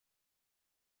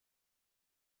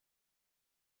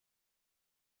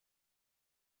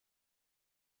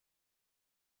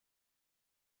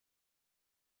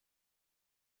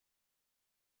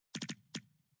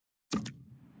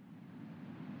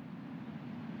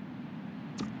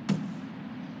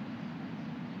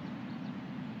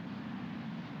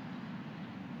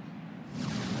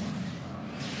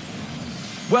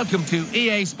Welcome to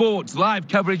EA Sports live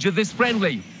coverage of this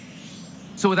friendly.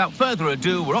 So without further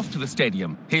ado, we're off to the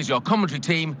stadium. Here's your commentary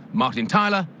team, Martin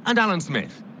Tyler and Alan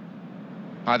Smith.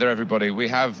 Hi there, everybody. We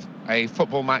have a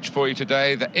football match for you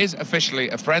today that is officially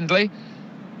a friendly.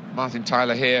 Martin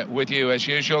Tyler here with you as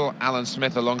usual, Alan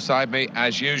Smith alongside me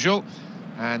as usual.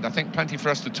 And I think plenty for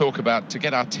us to talk about, to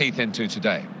get our teeth into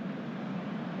today.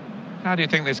 How do you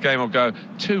think this game will go?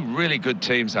 Two really good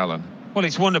teams, Alan. Well,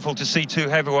 it's wonderful to see two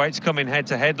heavyweights coming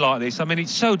head-to-head like this. I mean,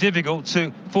 it's so difficult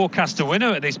to forecast a winner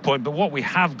at this point, but what we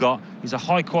have got is a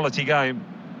high-quality game.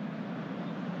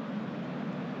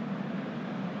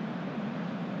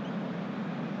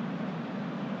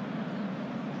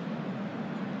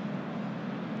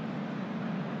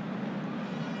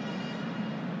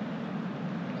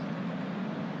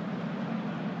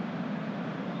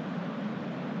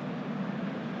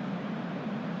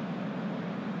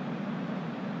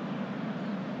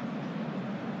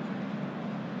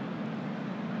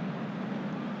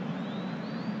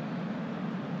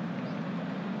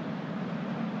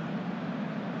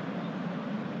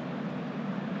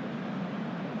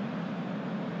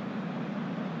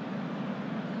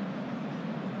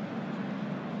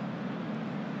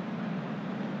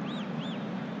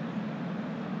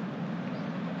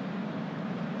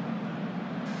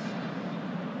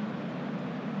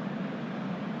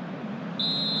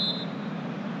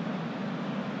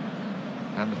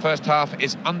 And the first half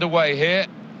is underway here.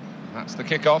 That's the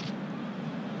kickoff.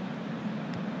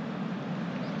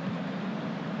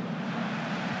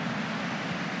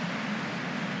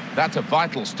 That's a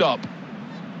vital stop.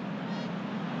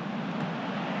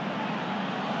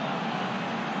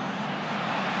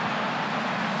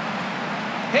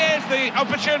 Here's the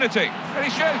opportunity. And he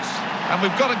shoots. And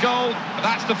we've got a goal.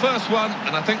 That's the first one,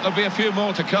 and I think there'll be a few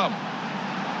more to come.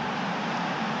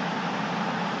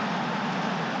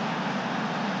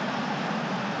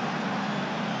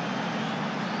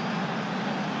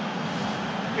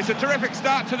 It's a terrific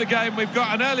start to the game. We've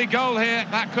got an early goal here.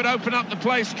 That could open up the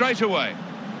play straight away.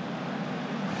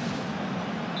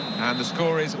 And the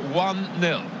score is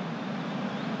 1-0.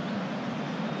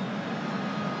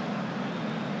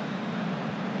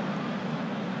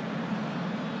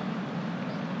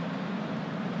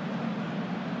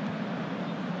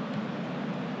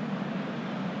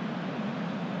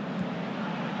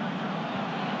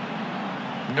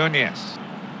 Núñez.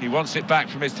 He wants it back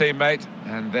from his teammate,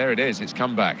 and there it is, it's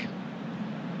come back.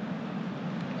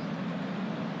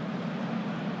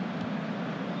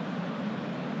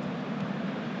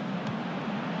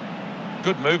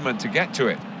 Good movement to get to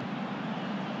it.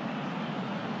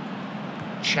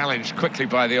 Challenged quickly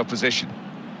by the opposition.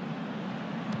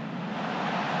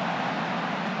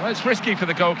 Well, it's risky for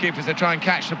the goalkeepers to try and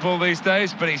catch the ball these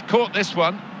days, but he's caught this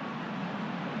one.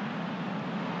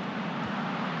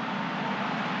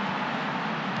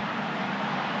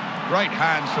 Great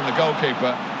hands from the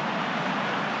goalkeeper.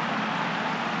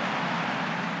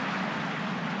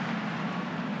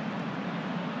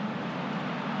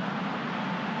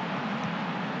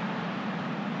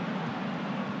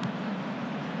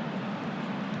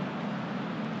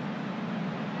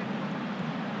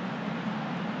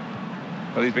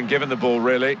 Well, he's been given the ball,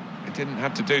 really. He didn't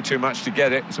have to do too much to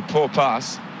get it. It's a poor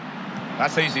pass.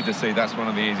 That's easy to see. That's one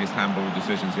of the easiest handball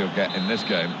decisions he'll get in this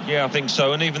game. Yeah, I think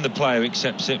so, and even the player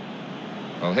accepts it.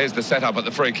 Well, here's the setup at the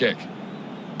free kick.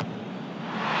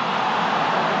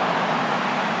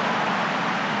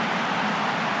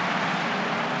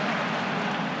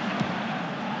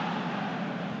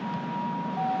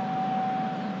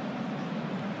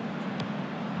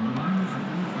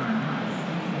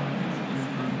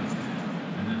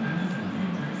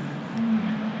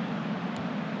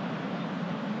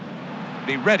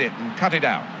 He read it and cut it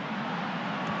out.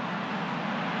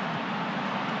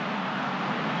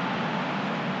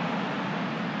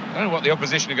 I don't know what the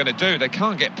opposition are going to do. They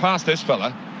can't get past this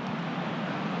fella.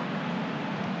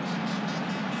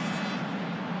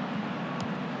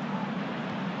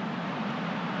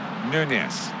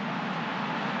 Núñez.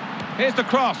 Here's the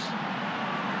cross.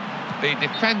 The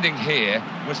defending here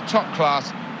was top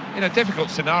class in a difficult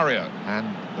scenario. And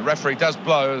the referee does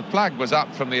blow. The flag was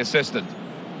up from the assistant.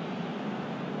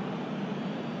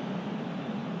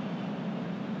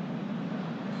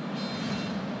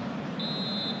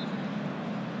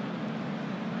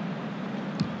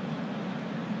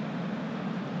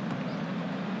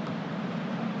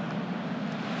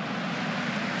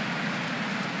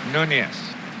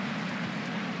 Núñez.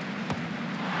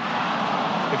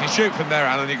 If you shoot from there,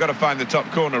 Alan, you've got to find the top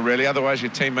corner, really. Otherwise, your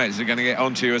teammates are going to get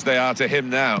onto you as they are to him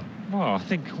now. Well, I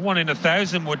think 1 in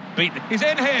 1,000 would beat the... He's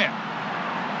in here!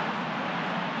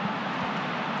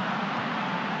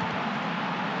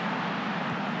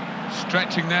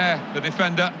 Stretching there, the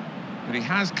defender, but he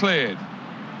has cleared.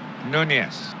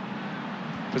 Nunez.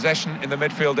 Possession in the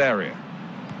midfield area.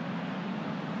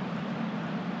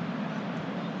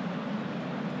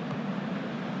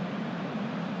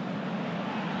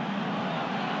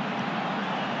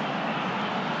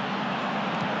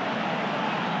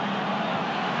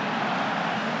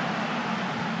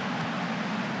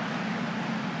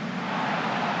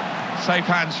 Safe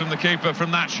hands from the keeper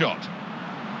from that shot.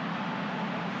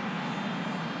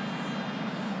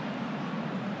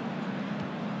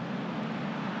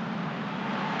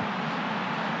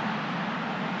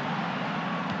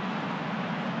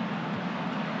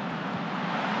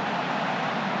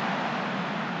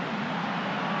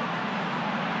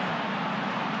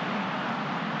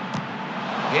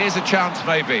 Here's a chance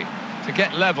maybe to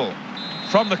get level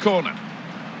from the corner.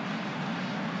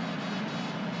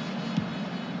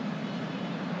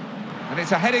 And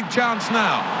it's a heading chance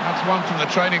now. That's one from the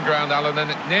training ground, Alan, and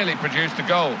it nearly produced a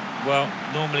goal. Well,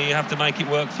 normally you have to make it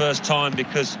work first time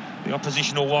because the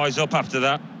opposition will wise up after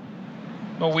that.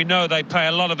 Well, we know they pay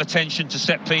a lot of attention to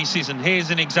set pieces, and here's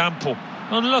an example.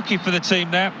 Unlucky for the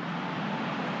team there.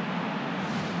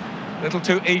 A little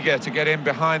too eager to get in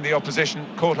behind the opposition,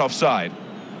 caught offside.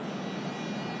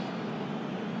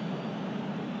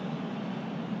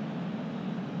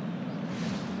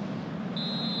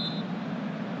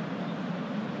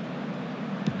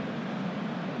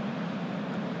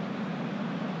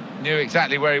 Knew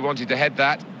exactly where he wanted to head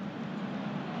that.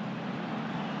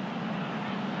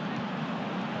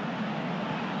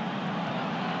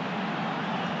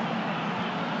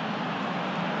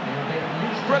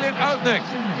 Brilliant opening.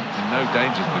 And no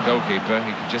danger to the goalkeeper.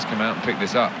 He could just come out and pick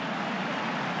this up.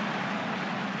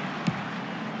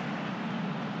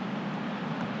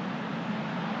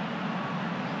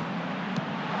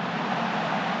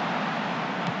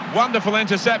 Wonderful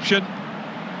interception.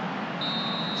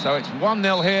 So it's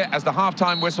 1-0 here as the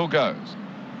half-time whistle goes.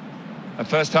 A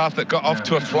first half that got off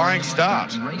to a flying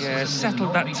start. Yeah,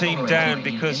 settled that team down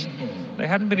because they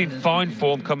hadn't been in fine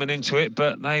form coming into it,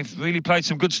 but they've really played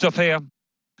some good stuff here.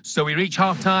 So we reach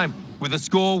half-time with the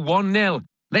score 1-0.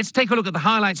 Let's take a look at the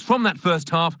highlights from that first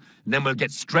half, and then we'll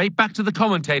get straight back to the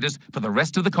commentators for the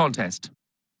rest of the contest.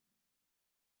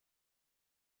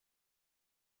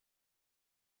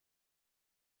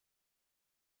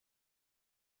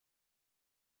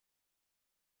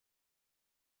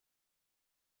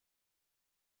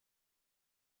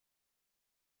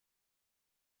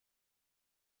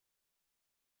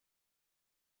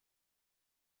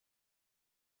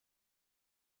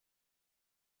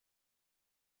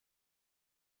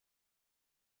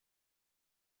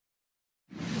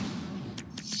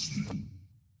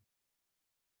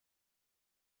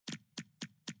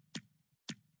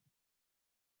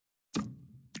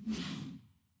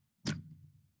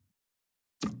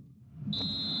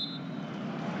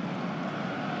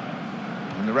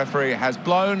 And the referee has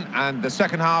blown, and the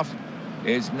second half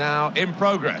is now in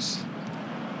progress.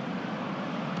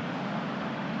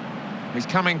 He's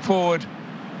coming forward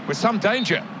with some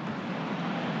danger.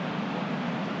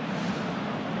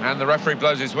 And the referee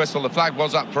blows his whistle. The flag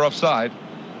was up for offside.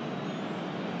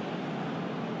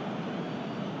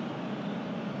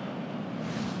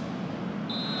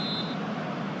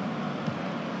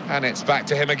 And it's back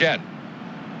to him again.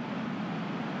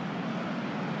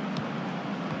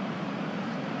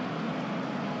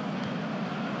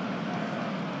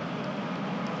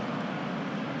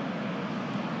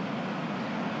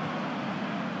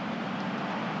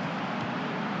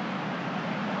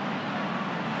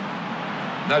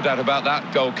 No doubt about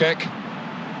that, goal kick.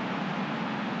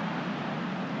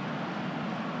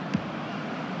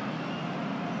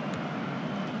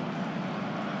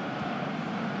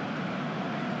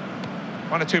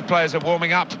 One or two players are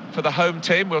warming up for the home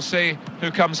team. We'll see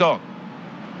who comes on.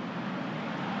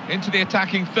 Into the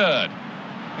attacking third.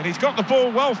 And he's got the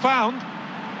ball well found.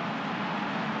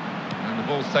 And the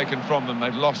ball's taken from them.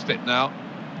 They've lost it now.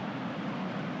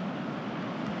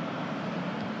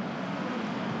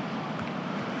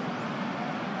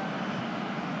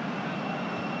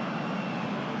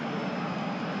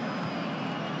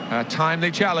 A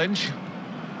timely challenge.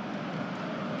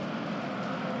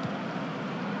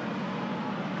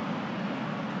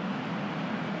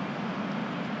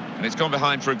 And it's gone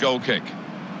behind for a goal kick.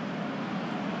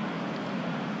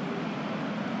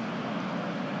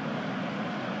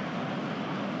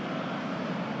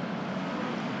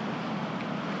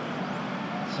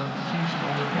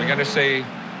 We're going to see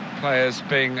players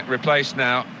being replaced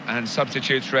now and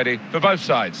substitutes ready for both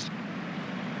sides.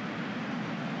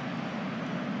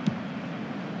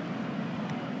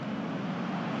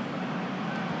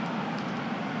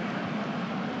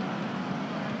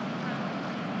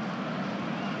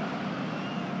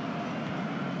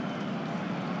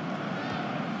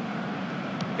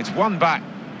 It's one back.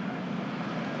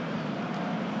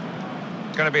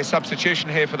 Going to be a substitution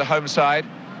here for the home side.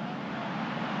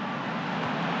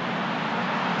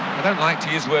 I don't like to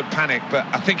use the word panic, but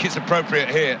I think it's appropriate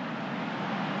here.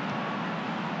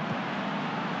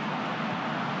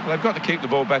 Well, they've got to keep the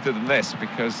ball better than this,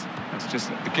 because that's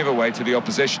just a giveaway to the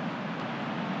opposition.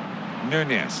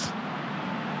 Nunez.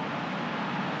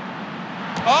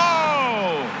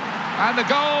 Oh! And the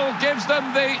goal gives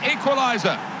them the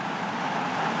equaliser.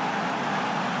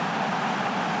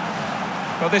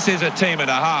 Well, this is a team and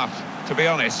a half, to be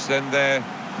honest, and they're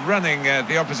running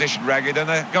the opposition ragged, and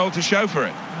a goal to show for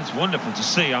it. It's wonderful to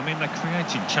see. I mean, they're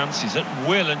creating chances at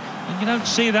will, and you don't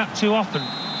see that too often.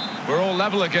 We're all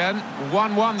level again.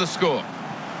 1-1 the score.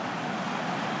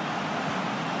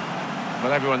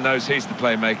 Well, everyone knows he's the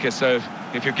playmaker, so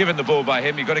if you're given the ball by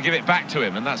him, you've got to give it back to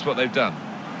him, and that's what they've done.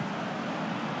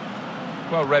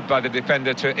 Well read by the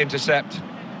defender to intercept.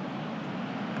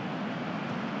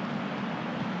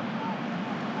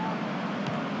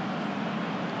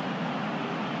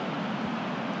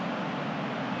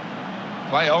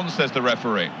 Play on, says the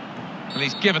referee. And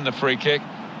he's given the free kick.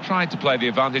 Tried to play the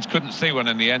advantage, couldn't see one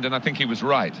in the end, and I think he was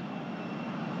right.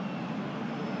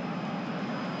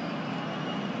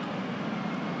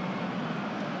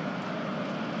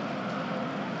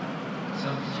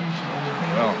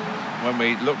 Well, when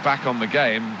we look back on the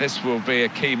game, this will be a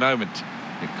key moment.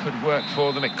 It could work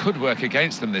for them, it could work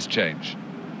against them, this change.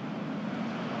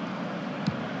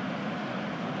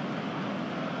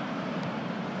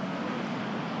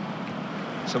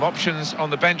 Some options on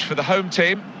the bench for the home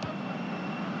team.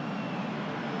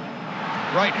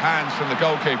 Great hands from the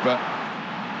goalkeeper.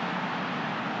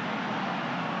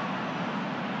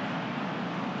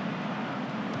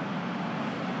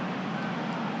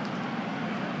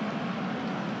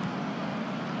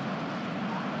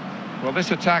 Well,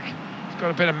 this attack has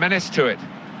got a bit of menace to it.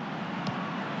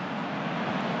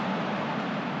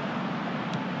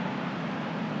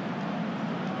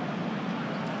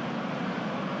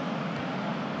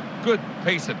 Good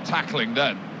piece of tackling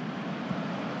then.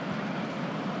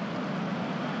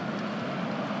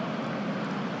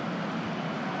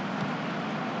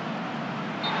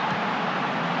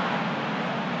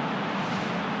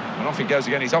 And off he goes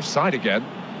again, he's offside again.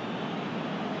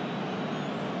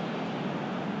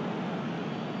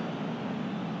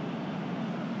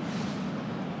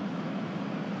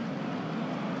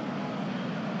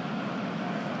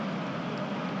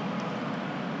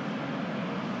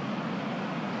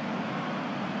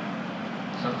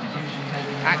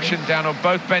 Action down on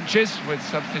both benches with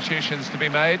substitutions to be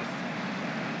made.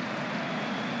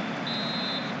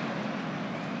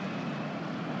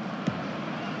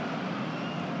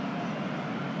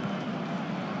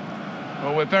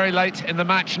 Well, we're very late in the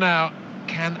match now.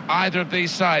 Can either of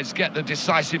these sides get the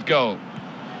decisive goal?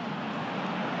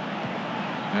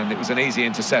 And it was an easy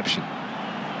interception.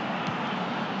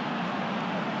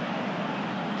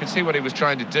 You can see what he was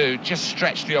trying to do, just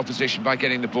stretch the opposition by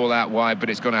getting the ball out wide, but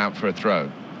it's gone out for a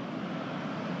throw.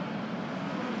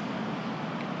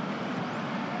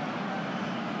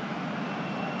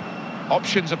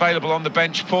 Options available on the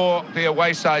bench for the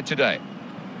away side today.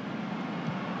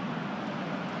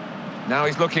 Now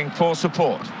he's looking for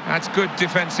support. That's good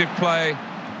defensive play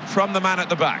from the man at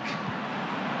the back.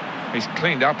 He's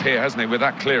cleaned up here, hasn't he, with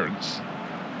that clearance.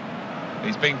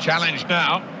 He's being challenged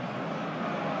now.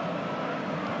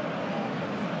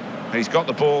 He's got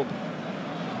the ball.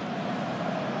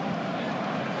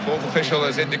 Fourth official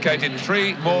has indicated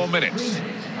 3 more minutes.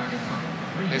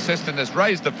 The assistant has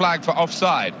raised the flag for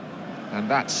offside, and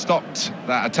that stopped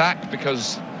that attack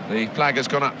because the flag has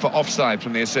gone up for offside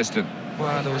from the assistant.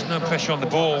 Well, there was no pressure on the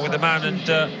ball with the man,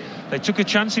 and they took a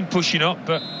chance in pushing up,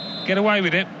 but get away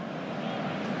with it.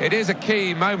 It is a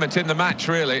key moment in the match,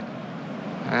 really,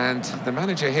 and the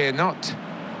manager here not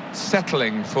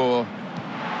settling for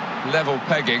level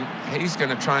pegging. He's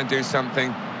going to try and do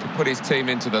something to put his team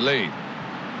into the lead.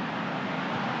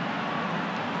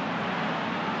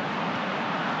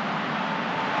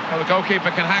 Well, the goalkeeper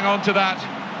can hang on to that.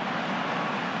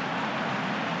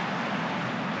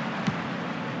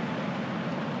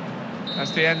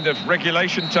 That's the end of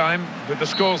regulation time with the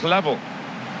scores level.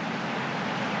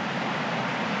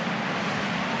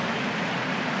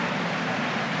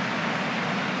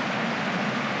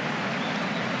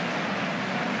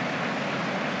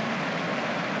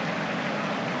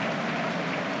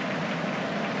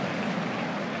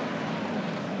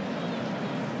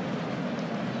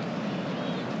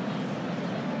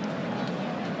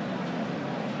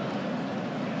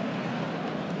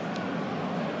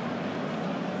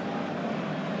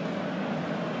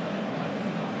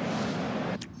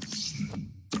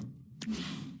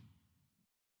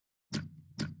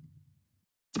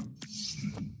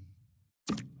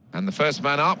 And the first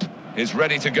man up is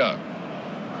ready to go.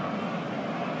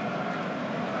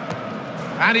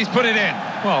 And he's put it in.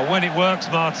 Well, when it works,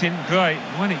 Martin, great.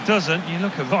 When it doesn't, you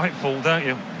look a right fool, don't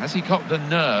you? Has he got the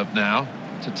nerve now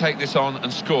to take this on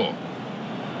and score?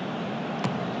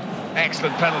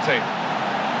 Excellent penalty.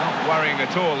 Not worrying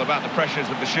at all about the pressures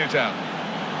of the shootout.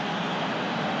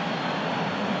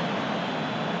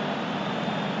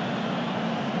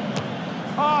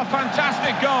 Oh,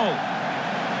 fantastic goal.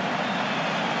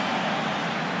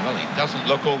 Well, he doesn't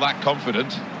look all that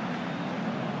confident.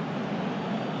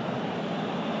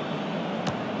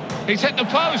 He's hit the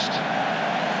post.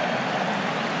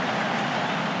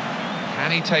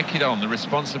 Can he take it on? The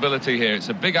responsibility here. It's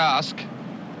a big ask.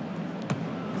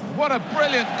 What a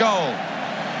brilliant goal.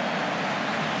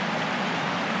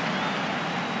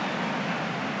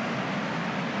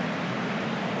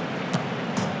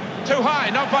 Too high,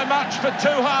 not by much, but too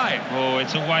high. Oh,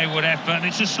 it's a wayward effort, and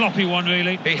it's a sloppy one,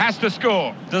 really. He has to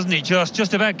score. Doesn't he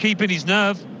just about keeping his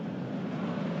nerve.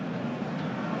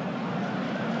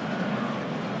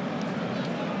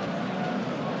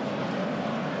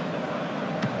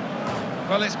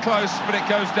 Well, it's close, but it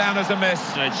goes down as a miss.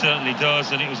 It certainly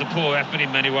does, and it was a poor effort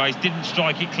in many ways. Didn't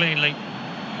strike it cleanly.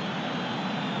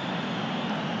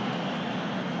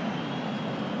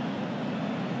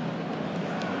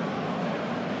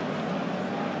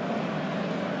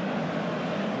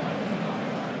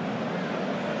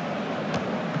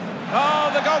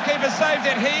 Oh, the goalkeeper saved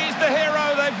it. He's the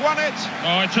hero. They've won it.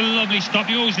 Oh, it's a lovely stop.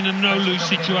 You're always in a no-lose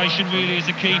situation, really, as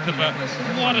a keeper, but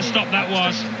what a stop that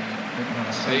was.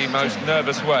 The most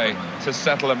nervous way to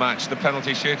settle a match, the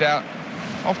penalty shootout.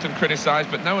 Often criticised,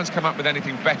 but no one's come up with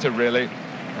anything better, really.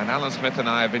 And Alan Smith and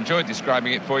I have enjoyed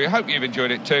describing it for you. Hope you've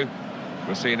enjoyed it too.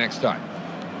 We'll see you next time.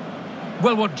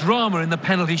 Well, what drama in the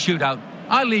penalty shootout.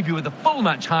 I'll leave you with the full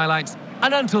match highlights.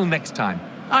 And until next time,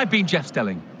 I've been Jeff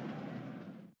Stelling.